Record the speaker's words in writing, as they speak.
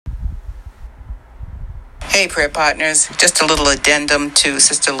Hey, prayer partners, just a little addendum to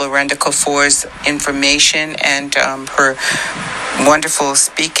Sister Lorenda Kofor's information and her wonderful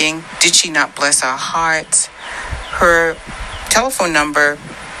speaking. Did she not bless our hearts? Her telephone number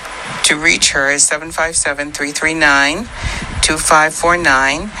to reach her is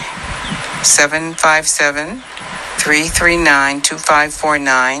 757-339-2549,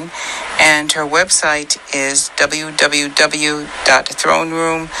 757-339-2549, and her website is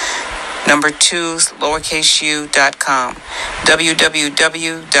www.throneroom2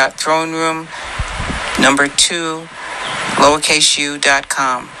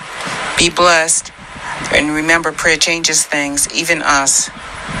 www.throneroom2 Be blessed, and remember, prayer changes things, even us.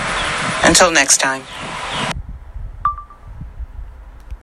 Until next time.